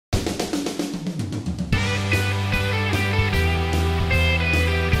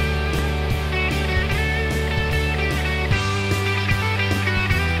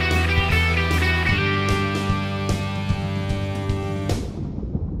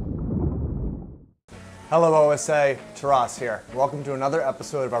Hello OSA, Taras here. Welcome to another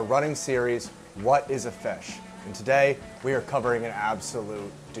episode of our running series, What is a Fish? And today we are covering an absolute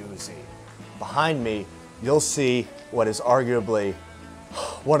doozy. Behind me, you'll see what is arguably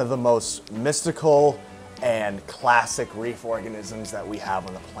one of the most mystical and classic reef organisms that we have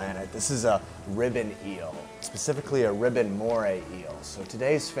on the planet. This is a ribbon eel, specifically a ribbon moray eel. So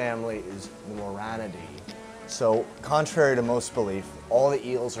today's family is Moranidae. So contrary to most belief, all the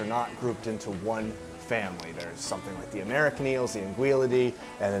eels are not grouped into one family. There's something like the American eels, the Anguillidae,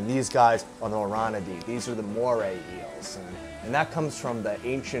 and then these guys are the Moranidae. These are the moray eels. And that comes from the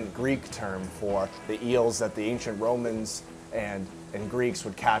ancient Greek term for the eels that the ancient Romans and Greeks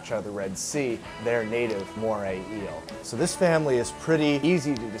would catch out of the Red Sea, their native moray eel. So this family is pretty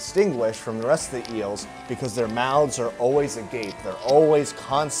easy to distinguish from the rest of the eels because their mouths are always agape. They're always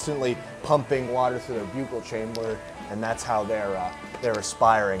constantly pumping water through their buccal chamber, and that's how they're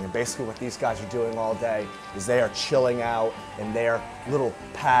respiring. And basically what these guys are doing all day is they are chilling out in their little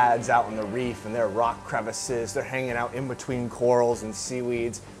pads out on the reef and their rock crevices. They're hanging out in between corals and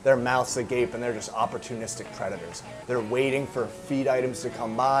seaweeds. Their mouths agape and they're just opportunistic predators. They're waiting for feed items to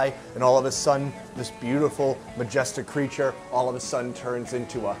come by, and all of a sudden this beautiful, majestic creature all of a sudden turns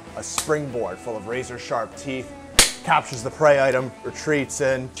into a springboard full of razor sharp teeth, captures the prey item, retreats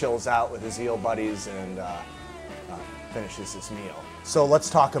in, chills out with his eel buddies, and finishes his meal. So let's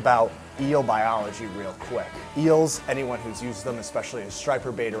talk about eel biology real quick. Eels, anyone who's used them, especially as striper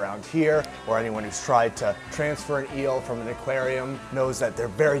bait around here, or anyone who's tried to transfer an eel from an aquarium, knows that they're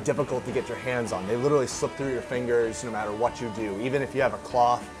very difficult to get your hands on. They literally slip through your fingers no matter what you do. Even if you have a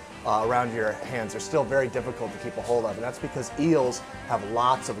cloth around your hands, they're still very difficult to keep a hold of. And that's because eels have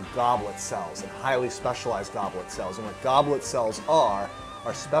lots of goblet cells and highly specialized goblet cells. And what goblet cells are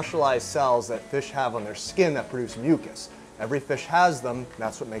specialized cells that fish have on their skin that produce mucus. Every fish has them, and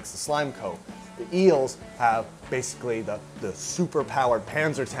that's what makes the slime coat. The eels have basically the super powered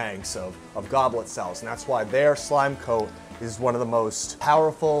Panzer tanks of goblet cells, and that's why their slime coat is one of the most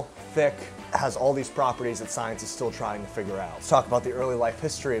powerful, thick, has all these properties that science is still trying to figure out. Let's talk about the early life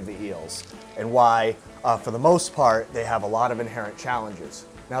history of the eels and why, for the most part, they have a lot of inherent challenges.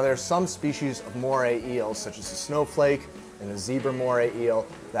 Now there are some species of moray eels, such as the snowflake and the zebra moray eel,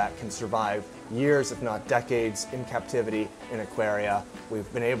 that can survive years, if not decades, in captivity in aquaria.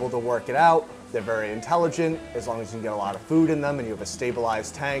 We've been able to work it out. They're very intelligent. As long as you can get a lot of food in them and you have a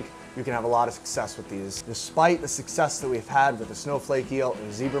stabilized tank, you can have a lot of success with these. Despite the success that we've had with the snowflake eel and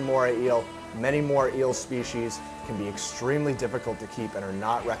the zebra moray eel, many more eel species can be extremely difficult to keep and are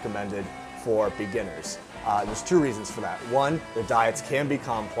not recommended for beginners. There's two reasons for that. One, their diets can be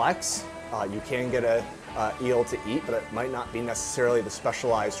complex. You can get a eel to eat, but it might not be necessarily the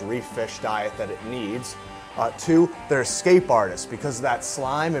specialized reef fish diet that it needs. Two, they're escape artists. Because of that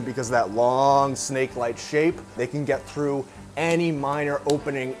slime and because of that long snake-like shape, they can get through any minor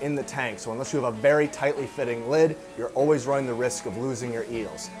opening in the tank. So unless you have a very tightly fitting lid, you're always running the risk of losing your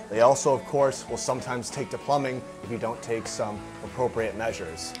eels. They also, of course, will sometimes take to plumbing if you don't take some appropriate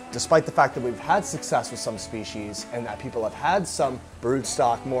measures. Despite the fact that we've had success with some species and that people have had some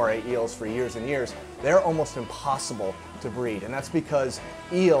broodstock moray eels for years and years, they're almost impossible to breed. And that's because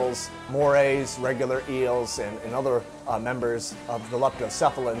eels, morays, regular eels, and other members of the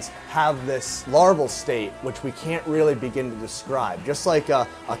leptocephalans have this larval state which we can't really begin to describe. Just like a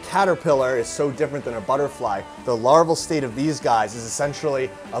caterpillar is so different than a butterfly, the larval state of these guys is essentially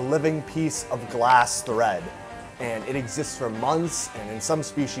a living piece of glass thread. And it exists for months, and in some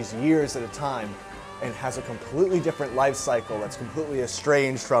species years at a time, and has a completely different life cycle that's completely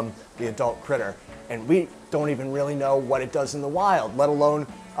estranged from the adult critter. And we don't even really know what it does in the wild, let alone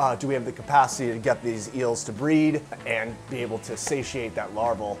do we have the capacity to get these eels to breed and be able to satiate that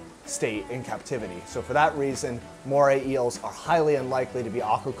larval state in captivity. So for that reason, moray eels are highly unlikely to be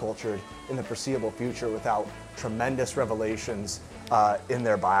aquacultured in the foreseeable future without tremendous revelations in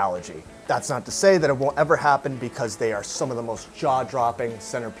their biology. That's not to say that it won't ever happen, because they are some of the most jaw-dropping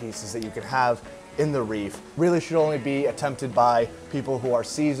centerpieces that you can have in the reef. Really should only be attempted by people who are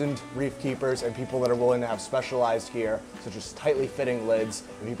seasoned reef keepers and people that are willing to have specialized gear, such as tightly fitting lids,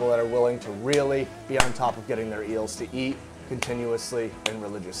 and people that are willing to really be on top of getting their eels to eat continuously and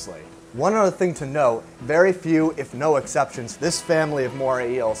religiously. One other thing to note, very few, if no exceptions, this family of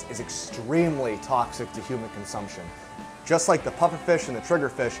moray eels is extremely toxic to human consumption. Just like the pufferfish and the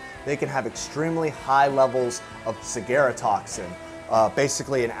triggerfish, they can have extremely high levels of sigarotoxin,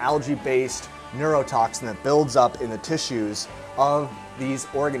 basically an algae-based neurotoxin that builds up in the tissues of these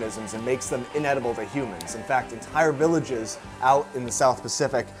organisms and makes them inedible to humans. In fact, entire villages out in the South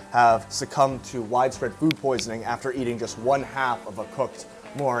Pacific have succumbed to widespread food poisoning after eating just 1/2 of a cooked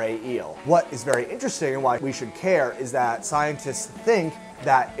moray eel. What is very interesting and why we should care is that scientists think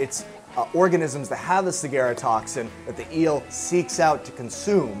that it's organisms that have the Sigera toxin that the eel seeks out to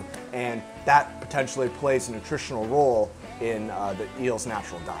consume, and that potentially plays a nutritional role in the eel's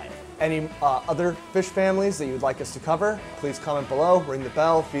natural diet. Any other fish families that you'd like us to cover, please comment below, ring the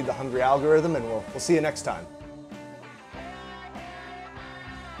bell, feed the hungry algorithm, and we'll see you next time.